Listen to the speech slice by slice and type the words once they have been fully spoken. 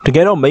တက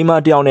ယ်တော့မိန်းမ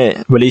တယောက်နဲ့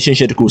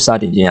relationship တစ်ခုစ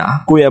တင်ခြင်း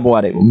ဟာကိုယ့်ရဲ့ဘ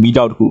ဝတွေ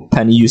ကိုမိတောက်တစ်ခုဖ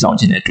န်တီးယူဆောင်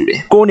ခြင်းနဲ့တူ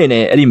တယ်ကိုယ့်အနေ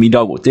နဲ့အဲ့ဒီမိ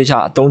တောက်ကိုတေ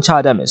ချာအသုံး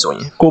ချတတ်မယ်ဆိုရ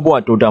င်ကိုယ့်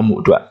ဘဝတိုးတက်မှု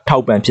အတွက်ထော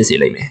က်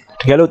ပံ့ဖြစ်စေလိမ့်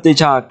မယ်တ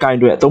ကယ်လို့တေချာ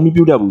ကင်တွေအသုံးမ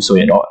ပြုတတ်ဘူးဆို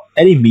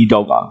ရင်တော့အဲ့ဒီမိ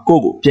တောက်က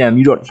ကိုယ့်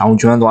ကိုပြန်ပြီးတော့လောင်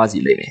ကျွမ်းသွားစေ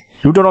လိမ့်မယ်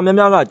လူတော်တော်များ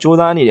များကစူး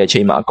စမ်းနေတဲ့အ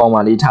ချိန်မှာအကောင်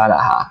မလေး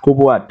ထားတာဟာကို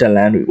ယ့်ဘဝတက်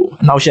လန်းတွေကို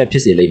အနှောက်အယှက်ဖြ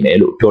စ်စေလိမ့်မယ်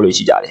လို့ပြောလို့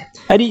ရှိကြတယ်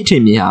အဲ့ဒီအ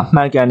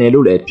ထင်မြင်ဟာမှန်ကန်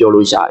တယ်လို့လ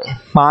ည်းပြောလို့ရ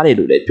တယ်မှားတယ်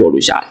လို့လည်းပြော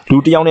လို့ရတယ်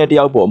လူတစ်ယောက်နဲ့တစ်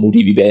ယောက်ပေါ်မူတ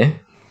ည်ပြီးပဲ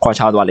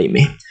ခွာခြားသွားလိမ့်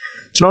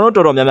မယ်ကျွန်တော်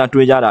တို့တော်တော်များများ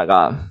တွေးကြတာ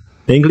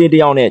ကမိန်းကလေး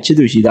တစ်ယောက်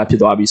နဲ့ချစ်သူရှိ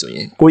သားဖြစ်သွားပြီဆိုရ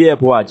င်ကိုယ့်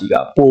ရဲ့ဘဝကြီးက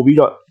ပို့ပြီး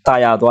တော့တာ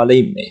ယာသွားလိ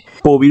မ့်မယ်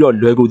ပို့ပြီးတော့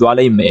လွယ်ကူသွား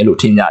လိမ့်မယ်လို့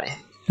ထင်ကြတယ်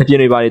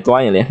အပြင်တွေပါ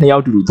တွေသွားရင်လည်းနှစ်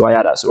ယောက်တူတူသွားရ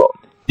တာ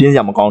ဆိုတော့ပြင်း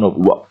စရာမကောင်းတော့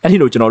ဘူးပေါ့အဲ့ဒီ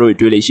လိုကျွန်တော်တို့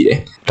တွေးလေးရှိ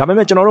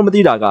တယ်ဒါပေမဲ့ကျွန်တော်တို့မ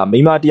သိတာ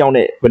ကမိန်းမတစ်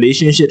ယောက်နဲ့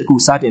relationship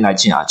တစ်ခုစတင်လိုက်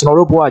ခြင်းဟာကျွန်တော်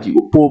တို့ဘဝကြီး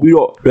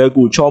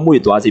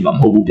ကိုပို့ပြီးတော့လွယ်ကူချောမွေ့သွားစေမှာ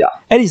မဟုတ်ဘူးဗျ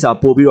အဲ့ဒီစား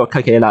ပို့ပြီးတော့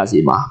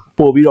ခက်ခဲလာစေမှာ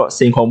ပို့ပြီးတော့စိ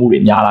န်ခေါ်မှုတွေ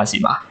များလာစေ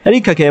မှာအဲ့ဒီ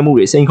ခက်ခဲမှု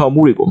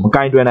တွေစိန်ခေါ်မှုတွေကိုမက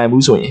င်တွယ်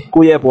နိုင်ဘူးဆိုရင်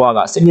ကိုယ့်ရဲ့ဘဝက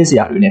စိတ်ညစ်စ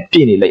ရာတွေနဲ့ပြ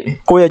ည့်နေလိမ့်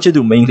မယ်ကိုယ့်ရဲ့ချစ်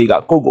သူမိန်းကလေးက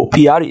ကိုယ့်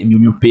ကိုဖိအားတွေအ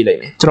မျိုးမျိုးပေးလိမ့်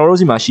မယ်ကျွန်တော်တို့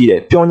စီမှာရှိ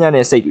တဲ့ပျော်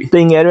ညံ့တဲ့စိတ်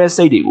တွေတိမ်ငယ်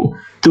တဲ့စိတ်တွေ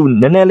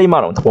ကိုသူနည်းနည်းလေးမှ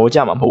တော့သဘောကျ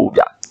မှာမဟုတ်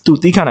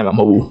ဘူးဗျသူသိခံနိုင်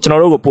မှာမဟုတ်ဘူးကျွန်တော်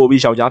တို့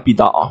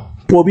ကိုပို့ပြီးရှောက်ကြားပြီးသား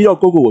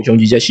အောင်ပို့ပြီးတော့ကို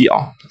ယုံကြည်ချက်ရှိ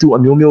အောင်သူအ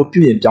မျိုးမျိုးပြ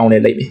င်ပြော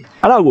င်းလဲလိမ့်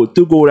မယ်အဲ့ဒါ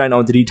ကိုသူကိုယ်တိုင်အော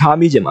င်သတိထား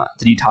မိခြင်းမှာ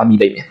သတိထားမိ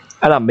လိမ့်မယ်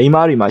အဲ့ဒါမိန်း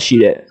မတွေမှာရှိ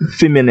တဲ့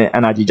feminine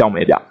energy ကြော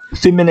င့်ပဲဗျ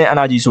feminine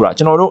energy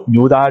ဆိုတာကျွန်တော်တို့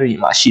မျိုးသား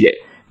တွေမှာရှိတဲ့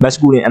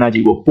masculine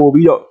energy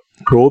ကိုပို့ပြီးတော့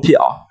grow ဖြစ်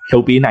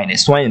အောင်လုပ်ပေးနိုင်တဲ့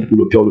စွမ်းရည်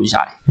တစ်ခုလို့ပြောလို့ရ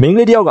တယ်မိန်း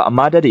ကလေးတယောက်ကအ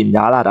မားတက်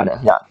တွေများလာတာနဲ့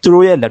အမျှသူ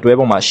တို့ရဲ့လက်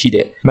တွဲပေါ်မှာ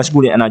ရှိတဲ့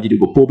masculine energy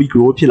တွေကိုပို့ပြီး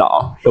grow ဖြစ်လာ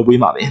အောင်လုပ်ပေး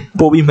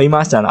မှာပဲပို့ပြီးမိန်း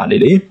မစံတာလေး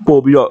လေ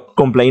ပို့ပြီးတော့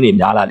complain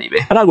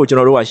တွေများလာနေပဲအဲ့ဒါကိုကျွန်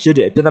တော်တို့ကရှစ်တ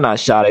ယ်ပြ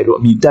ဿနာရှာ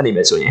တယ်လို့အမိတက်နေမ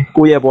ယ်ဆိုရင်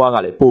ကိုယ့်ရဲ့ဘဝက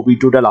လည်းပို့ပြီး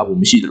တိုး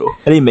တက်လာဖို့မရှိသ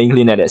လိုအဲ့ဒီမိန်းက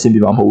လေးနဲ့လည်းအဆင်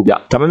ပြေမှာမဟုတ်ဘူးဗျ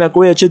ဒါပေ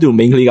မဲ့ကိုယ့်ရဲ့ချစ်သူ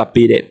မိန်းကလေးက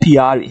ပေးတဲ့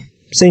PR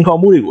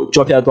တွေစိန်ခေါ်မှုတွေကို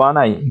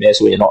ကြော်ဖြတ်သွားနိုင်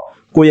မယ်ဆို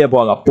ရင်တော့ကိုယ့်ရဲ့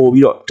ဘဝ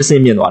ကပို့ပြီးတော့တ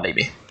ဆင့်မြင့်သွားနိုင်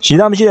ပြီရှိ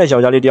သားမရှိတဲ့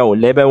ယောက်ျားလေးတယောက်ကို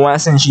level 1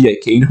အဆင့်ရှိတဲ့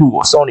game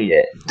တစ်ခုကိုစောင့်နေ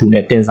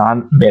တဲ့သူနဲ့တင်စား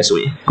မယ်ဆို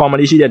ရင်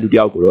comedy ရှိတဲ့လူ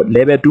တယောက်ကိုတော့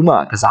level 2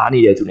မှာက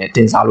စားနေတဲ့သူနဲ့တ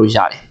င်စားလို့ရ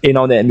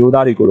တယ်အိမ်အောင်တဲ့အ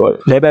မျိုးသားတွေကိုတော့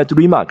level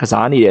 3မှာက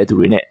စားနေတဲ့သူ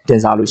တွေနဲ့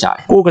တင်စားလို့ရတယ်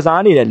ကိုက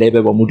စားနေတဲ့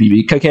level ပေါ်မူ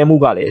တည်ပြီးခက်ခဲ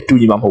မှုကလည်းတူ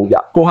ညီမှာမဟုတ်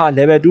ဘူးဗျကိုဟာ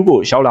level 2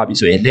ကိုရောက်လာ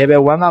ပြီဆိုရင်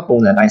level 1ကပုံ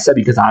စံတိုင်း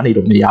ဆက်ပြီးက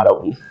စားနေလို့မ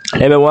ရတော့ဘူး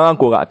level 1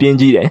ကကိုကအပြ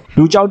င်းကြီးတယ်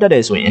လူကြောက်တတ်တ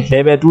ယ်ဆိုရင်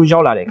level 2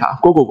ရောက်လာတဲ့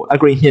အခါကို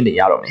upgrade မြ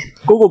င့်နေရတော့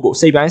မယ်ကို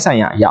စိတ်ပိုင်း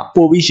ဆိုင်ရာအရာ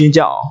ပို့ပြီးရှ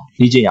င်းကြအောင်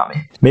လေ့ကျင့်ရမယ်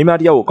မိန်းမ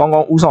တယောက်ကိုကောင်းကော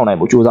င်းဦးဆောင်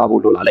နိုင်ဖို့ကြိုး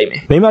စားဖို့လိုလာလိမ့်မ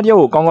ယ်မိန်းမတယောက်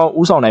ကိုကောင်းကော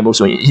င်းဦးဆောင်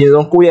နိုင်ဖို့ဆိုရင်အ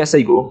ရင်ဆုံးကိုယ့်ရဲ့စိ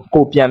တ်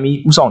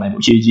ကိုပြန်ပြီးဦးဆောင်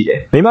နိုင်ဖို့အရေးကြီးတယ်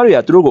မိန်းမတွေက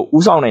သူတို့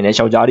ကိုဦးဆောင်နိုင်တဲ့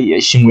ယောက်ျားတွေရဲ့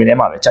ရှင်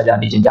ဝင်ထဲမှာပဲ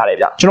ကြာနေချင်းကြ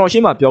တယ်ဗျကျွန်တော်ရှ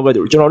င်းမှာပြောခဲ့သ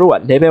လိုကျွန်တော်တို့က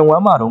level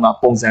 1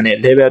မှာတော့ပုံစံနဲ့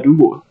level 2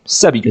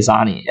ကိုဆက်ပြီး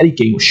ကစားနေအဲ့ဒီ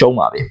game ကိုရှုံး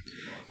ပါပဲ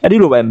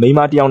အဲ့ဒီလိုပဲမိ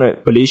န်းမတယောက်နဲ့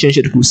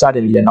relationship တစ်ခုစ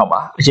တင်ပြီးတဲ့နောက်မှာ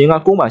အရင်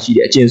ကကိုယ်မှာရှိ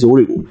တဲ့အကျ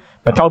င့်ဆိုးတွေ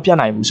ကိုမ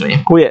ထောက်ပြနိုင်ဘူးဆို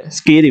ရင်ကိုယ့်ရဲ့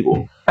skill တွေကို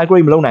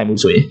upgrade မလုပ်နိုင်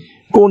ဘူးဆို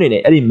ရင်ကိုယ်အနေနဲ့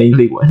အဲ့ဒီ main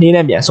လေးကိုအနှင်း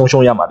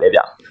နဲ့ပြန်ဆုံးရှုံးရမှာပဲဗျ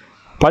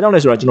ဘာကြော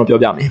င့်လဲဆိုတော့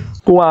ကျွန်တော်ပြောပြမယ်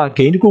ကိုက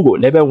game တစ်ခုကို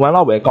level 1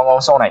လောက်ပဲကောင်းကော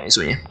င်းစောင့်နိုင်နေ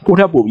ဆိုရင်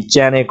ကိုထပ်ပို့ပြီးကျ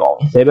န်းတဲ့ကောင်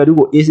level 2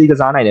ကို AC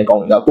ကစားနိုင်တဲ့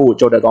ကောင်တွေကကို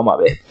ကြော်တက်သွား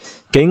မှာပဲ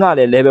game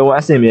ကလည်း level 1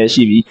အဆ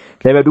င့်ပဲရှိပြီး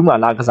level 2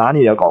မှာလာက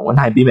စားနေတဲ့ကောင်ကို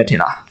နိုင်ပေးမယ်ထင်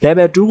လား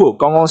level 2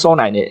ကိုကောင်းကောင်းစော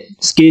င့်နိုင်တဲ့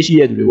skill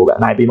ရှိတဲ့သူတွေကိုပဲ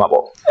နိုင်ပေး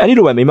မှာပေါ့အဲ့ဒီ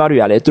လိုပဲမိန်း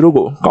မတွေကလ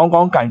ည်းသူတို့ကိုကောင်း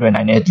ကောင်း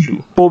ကင်တွယ်နိုင်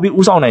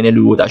တဲ့လူပို့ပြီးဦးဆောင်နိုင်တဲ့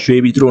လူ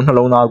ကိုသာရွှေ့ပြီးသူတို့နှ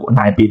လုံးသားကို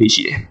နိုင်ပေး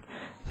လေးရှိ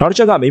တယ်နောက်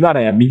တစ်ချက်ကမိန်းမ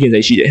တိုင်းကမိခင်စိ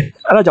တ်ရှိတယ်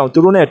အဲ့ဒါကြောင့်သူ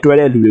တို့နဲ့တွဲ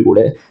တဲ့လူတွေ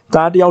ကိုလ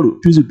ည်းသားတယောက်လူ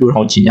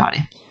ပြုစုတိုးထောင်ချင်ကြ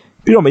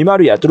တယ်ပြီးတော့မိန်း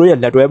မတွေကသူတို့ရဲ့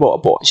လက်တွဲပေါ်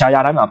အပေါ်ရှာ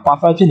တိုင်းမှာ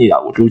perfect ဖြစ်နေတာ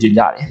ကိုလိုချင်ကြ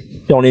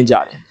တယ်ပြောင်းလင်းကြ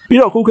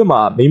တယ်ပြီးတော့ခုခေတ်မှာ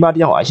မိန်းမ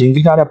တယောက်အရင်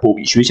ကိစ္စနဲ့ပို့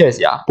ပြီးရွေးချယ်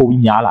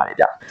စရာပို့ပြီးများလာတယ်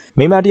ဗျ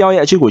မိန်းမတယောက်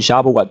ရဲ့အချစ်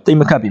ကိုရှားဖို့ကတိတ်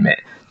မခတ်ပြီမဲ့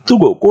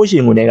သူ့ကိုရှ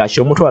င်ဝင်တွေ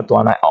ကရှုံး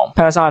မထွက်သွားနိုင်အောင်ဖ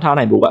န်ဆားထား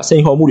နိုင်ဖို့ကစိ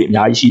န်ခေါ်မှုတွေ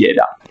အများကြီးရှိ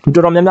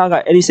တယ်ဗျလူတော်တော်များများက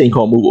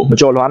အဲ့ဒီစိန်ခေါ်မှုကိုမ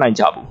ကျော်လွှား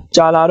နိုင်ကြဘူး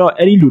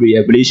ကြာလာတော့အဲ့ဒီလူ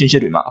တွေရဲ့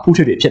relationship တွေမှာအဖုထ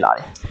စ်တွေဖြစ်လာတ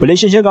ယ်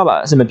relationship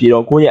ကပါအဆင်မ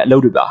ပြေတော့ကိုယ့်ရဲ့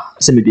အလုပ်တွေပါ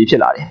အဆင်မပြေဖြစ်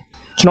လာ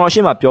တယ်ကျွန်တော်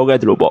အရှင်းမှာပြောခဲ့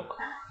သလိုပေါ့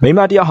မိ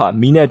န်းမတယောက်ဟာ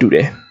မီးနဲ့တူ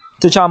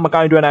တယ်တခြားမက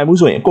င်တွယ်နိုင်ဘူး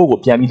ဆိုရင်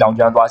ကိုပြန်ပြီးလောင်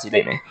ကျွမ်းသွားစေလိ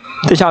မ့်မယ်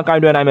တခြားကင်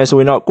တွယ်နိုင်မယ်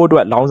ဆိုရင်တော့ကိုအတွ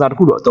က်လောင်စာတစ်ခု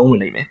တော့အသုံးဝင်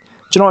လိမ့်မယ်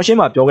ကျွန်တော်အရှ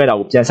င်းမှာပြော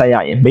ခဲ့တာကိုပြန်ဆက်ရ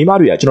ရင်မိန်း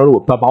မတွေကကျွန်တော်တို့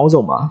ကိုဗတ်ပေါင်း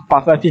စုံမှာ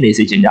perfect ဖြစ်နေ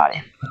စေချင်ကြ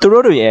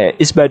တယ်သူတို့တွေရဲ့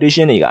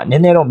expectation တွေက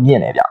နည်းနည်းတော့မြ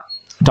င့်တယ်ဗျ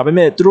ဒါပေ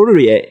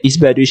မဲ့သူတို့တွေရဲ့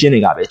expectation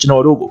တွေကပဲ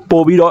ကျွန်တော်တို့ကို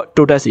ပို့ပြီးတော့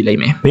တိုးတက်စေလိမ့်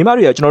မယ်မိန်း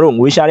မတွေကကျွန်တော်တို့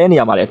ငွေရှာ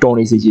တဲ့နေရာမှာလည်းတော်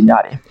နေစေချင်ကြ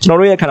တယ်ကျွန်တော်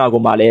တို့ရဲ့ခန္ဓာ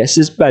ကိုယ်မှာလည်း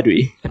six pack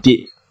တွေအပြည့်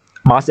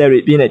muscle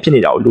တွေပြည့်နေဖြစ်နေ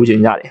တာကိုလိုချင်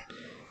ကြ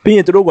တယ်ပြီးရ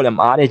င်သူတို့ကလည်းမ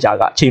အားတဲ့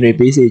ကြာကအချိန်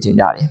တွေပေးစေချင်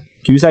ကြတယ်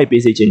view site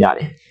ပေးစေချင်ကြတ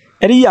ယ်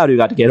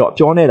အဲ့ဒီຢာတွေကတ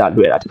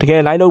ကယ်တော့ပြောနေတာလွယ်တာတ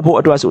ကယ်လိုက်လုပ်ဖို့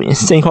အတွက်ဆို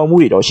ရင်စိန်ခေါ်မှု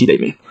တွေတော့ရှိနေ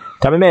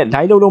ပြီဒါပေမဲ့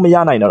လိုက်လုပ်လို့မ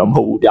ရနိုင်တော့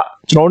မဟုတ်ဘူးဗျ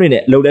ကျွန်တော်တို့အနေ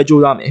နဲ့အလုပ်လဲ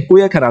ကြိုးစားမယ်ကို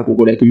ယ့်ရဲ့ခန္ဓာကိုယ်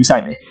ကိုလည်း view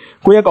site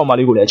မယ်ကိုယ့်ရဲ့ကောင်မ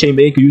လေးကိုလည်းအချိန်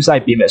ပေး view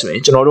site ပေးမယ်ဆိုရ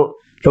င်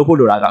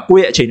ကျွန်တော်တို့လုပ်ဖို့လိုတာကကို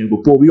ယ့်ရဲ့အချိန်တွေကို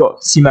ပို့ပြီးတော့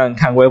စီမံ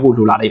ခန့်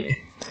ခွဲဖို့လိုလာနိုင်မယ်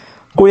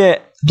ကိုယ့်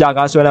ရဲ့အ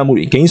ပြာကားဆွဲလန်းမှု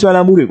တွေဂိမ်းဆွဲလ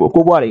န်းမှုတွေကို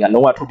ကိုယ့်ဘဝတွေက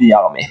လုံးဝထုတ်ပြရ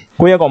တော့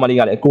မယ်ကိုယ့်ရဲ့ကောင်မ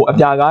လေးကလည်းကိုယ်အ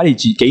ပြာကား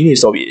တွေကြီးဂိမ်း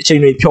တွေစောပြီးအချိန်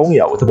တွေဖြုံးနေ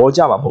တာကိုသ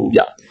ဘောကျမှာမဟုတ်ဘူးဗျ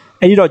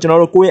အဲ့ဒီတော့ကျွန်တော်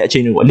တို့ကိုယ့်ရဲ့အ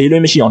ချိန်တွေကိုအ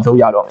လေးလွှဲမရှိအောင်လုပ်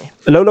ရတော့မယ်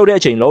အလုပ်လုပ်တဲ့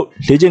အချိန်လုပ်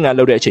လေ့ကျင့်ခန်း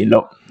လုပ်တဲ့အ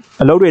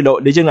ချိန်လုပ်အလုပ်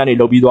တွေလုပ်လေ့ကျင့်ခန်းတွေ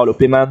လုပ်ပြီးသွားလို့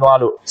ပင်ပ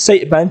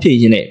န်းသွားလို့စိတ်အပန်း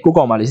ဖြေရင်းနဲ့ကိုယ့်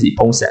ကောင်မ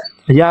လေးစီဖုံးဆက်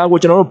အရာကို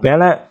ကျွန်တော်တို့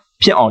balance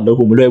ဖြစ်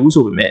အောင်လုပ်ဖို့မလွယ်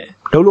ဘူးဆိုပေ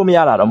မဲ့လုပ်လို့မ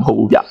ရတာတော့မဟုတ်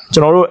ဘူးဗျကျွ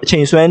န်တော်တို့အချိ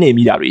န်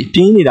ဆွဲနေမိတာတွေပြ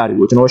င်းနေတာတွေ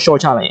ကိုကျွန်တော် short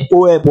ချလိုက်ရင်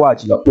ကိုယ့်ရဲ့ဘ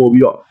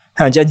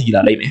ဝကြီးတော့ပို့ပြီးတော့ဟန်ချက်ညီ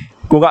လာလိမ့်မယ်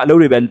ကိုကအလုပ်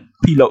တွေပဲ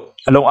ဖိလို့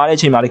အလုံးအားတဲ့အ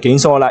ချိန်မှာလည်းဂိ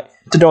မ်းဆော့လိုက်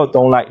တက်တော့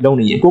3လိုက်လုံး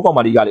နေရင်ကိုကောင်မ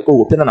လေးကလည်းကို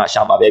ကိုပြဿနာ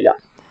ရှာမှာပဲဗျ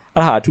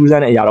အဲ့ဟာထူးဆ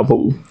န်းတဲ့အရာတော့မဟု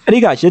တ်ဘူးအဲ့ဒီ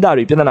ကရစ်တာ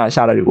တွေပြဿနာ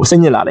ရှာတာတွေကိုစိ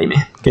တ်ညစ်လာနိုင်မ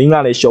ယ်ဂိမ်းက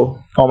လည်းရှုံး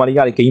ကောင်မလေးက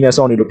လည်းဂိမ်းနဲ့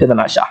ဆော့နေလို့ပြဿ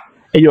နာရှာ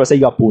အဲ့တော့စိ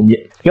တ်ကပူည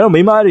စ်ဒါကြောင့်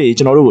မိမတွေ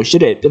ကျွန်တော်တို့ကိုရှ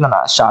စ်တဲ့ပြဿနာ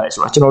ရှာတယ်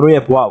ဆိုတာကျွန်တော်တို့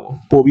ရဲ့ဘဝကို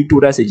ပို့ပြီး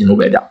တိုးတက်စေခြင်းလို့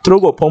ပဲဗျသူ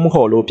တို့ကိုဖုံးမ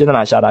ခေါ်လို့ပြဿ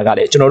နာရှာတာကလ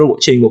ည်းကျွန်တော်တို့ကို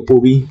အချိန်ကို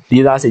ပို့ပြီး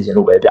လေးစားစေခြင်း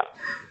လို့ပဲဗျ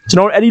ကျွန်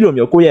တော်တို့အဲ့ဒီလို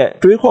မျိုးကိုယ့်ရဲ့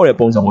တွေးခေါ်တဲ့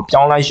ပုံစံကို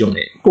ပြောင်းလိုက်ရုံ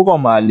နဲ့ကိုကော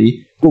င်မလေး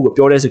ကိုကို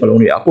ပြောတဲ့စကားလုံး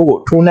တွေကကိုကို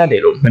ထိုးနှက်တ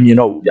ယ်လို့မမြင်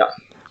တော့ဘူးဗျ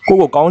ကို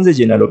ကိုကောင်းစေ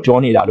ခြင်းတယ်လို့ပြော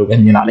နေတာလို့ပဲ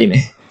မြင်လာလိမ့်မ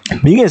ယ်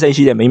မိခင်စိတ်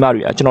ရှိတဲ့မိမ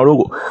တွေကကျွန်တော်တို့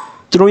ကို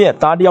သူတို့ရဲ့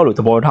သားတယောက်လို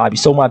သဘောထား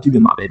ပြီးဆုံးမပြုပြ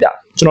င်ပါပဲဗျ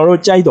ကျွန်တော်တို့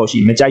ကြိုက်တော်ရှိ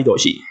မကြိုက်တော်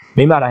ရှိ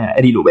မိမတိုင်းက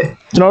အဲ့ဒီလိုပဲ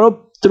ကျွန်တော်တို့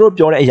သူတို့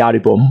ပြောတဲ့အရာ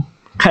တွေပုံ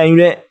ခံယူ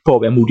တဲ့ပေါ်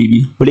ပဲမူတည်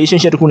ပြီး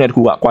relationship တစ်ခုနဲ့တစ်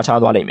ခုကကွာခြား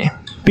သွားလိမ့်မယ်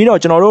ပြီးတော့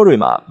ကျွန်တော်တို့တွေ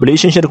မှာ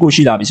relationship တစ်ခု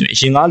ရှိလာပြီဆိုရင်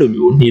ရင်ကားလို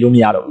မျိုးနေလို့မ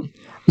ရတော့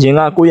ဘူးရင်က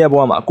ကိုယ့်ရဲ့ဘ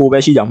ဝမှာကိုယ်ပဲ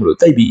ရှိကြမလို့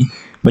တိတ်ပြီး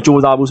မ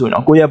ကြိုးစားဘူးဆိုရင်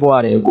တော့ကိုယ့်ရဲ့ဘဝ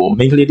တွေကို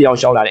မိန်းကလေးတယောက်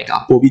ရှောက်လာတဲ့အခါ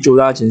ပို့ပြီးကြိုး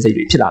စားခြင်းစိတ်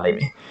တွေဖြစ်လာလိမ့်မ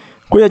ယ်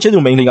ကိုယ့်ရဲ့ချစ်သူ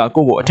မိန်းကလေးက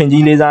ကိုယ့်ကိုအထင်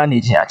ကြီးလေးစားနေ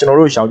ခြင်းဟာကျွန်တော်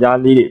တို့ယောက်ျား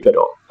လေးတွေအတွက်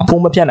တော့အ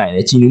ဖို့မဖြတ်နိုင်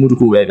တဲ့ကြည်နူးမှုတစ်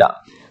ခုပဲဗျ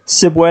စ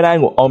စ်ပွဲတိုင်း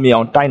ကိုအောင်မြင်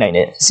အောင်တိုက်နိုင်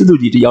တဲ့စစ်သူ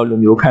ကြီးတယောက်လို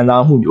မျိုးခံ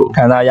စားမှုမျိုး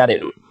ခံစားရတယ်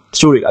လို့တ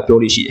ချို့တွေကပြော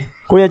လို့ရှိတယ်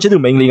ကိုယ့်ရဲ့ချစ်သူ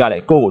မိန်းကလေးကလ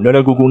ည်းကိုယ့်ကိုလွယ်လွ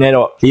ယ်ကူကူနဲ့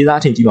တော့လေးစား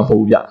ထင်ကြီးမှာမဟုတ်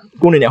ဘူးဗျ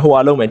ကိုယ့်အနေနဲ့ဟို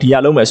အားလုံးမယ်ဒီ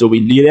အားလုံးမယ်ဆို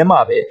ပြီးလေထဲမှာ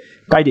ပဲ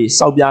တိုက်တွေ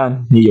စောက်ပြ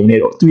နေုံနဲ့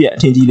တော့သူ့ရဲ့အ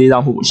ထင်ကြီးလေး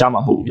စားမှုကိုရှာ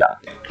မှာမဟုတ်ဘူးဗျ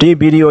ဒီ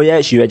ဗီဒီယိုရဲ့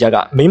အရှိရချက်က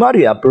မိမ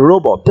တွေကဘရို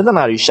ပေါ်ပြဿ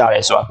နာတွေရှာတ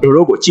ယ်ဆိုတာဘ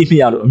ရိုကိုကြည့်ပြ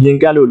ရလို့အမြင်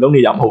ကပ်လို့လုံး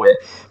နေတာမဟုတ်ပဲ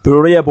ဘ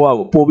ရိုရဲ့ဘဝ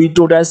ကိုပို့ပြီး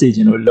တိုးတက်စေခြ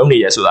င်းလို့လုံးနေ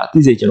ရဆိုတာသိ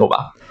စေခြင်းလို့ပါ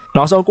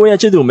နောက်ဆုံးကိုယ့်ရဲ့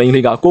ချစ်သူမိန်းက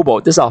လေးကကိုယ့်ဘော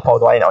တစ္ဆာဖောက်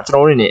သွားရင်တော့ကျွန်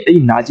တော်တို့နေအဲ့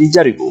ဒီနာကြီးချ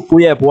က်တွေကိုကို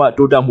ယ့်ရဲ့ဘဝ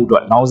တိုးတက်မှုအတွ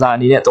က်နောင်စာအ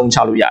နေနဲ့အသုံးချ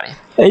လို့ရတယ်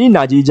အဲ့ဒီ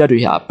နာကြီးချက်တွေ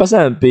ဟာပတ်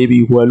စံပေး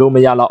ပြီးဝယ်လို့မ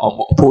ရတော့အောင်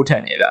အဖိုးထ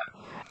န်နေဗျ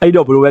အဲ့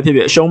တော့ဘလိုပဲဖြစ်ဖြ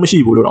စ်အရှုံးမရှိ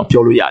ဘူးလို့တော့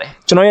ပြောလို့ရတယ်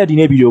ကျွန်တော်ရဲ့ဒီ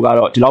နေ့ဗီဒီယိုက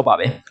တော့ဒီလောက်ပါ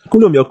ပဲအခု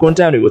လိုမျိုး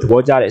content တွေကိုသ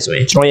ဘောကျတယ်ဆိုရ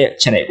င်ကျွန်တော်ရဲ့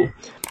channel ကို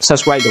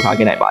subscribe လုပ်ထား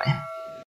ခဲ့နိုင်ပါတယ်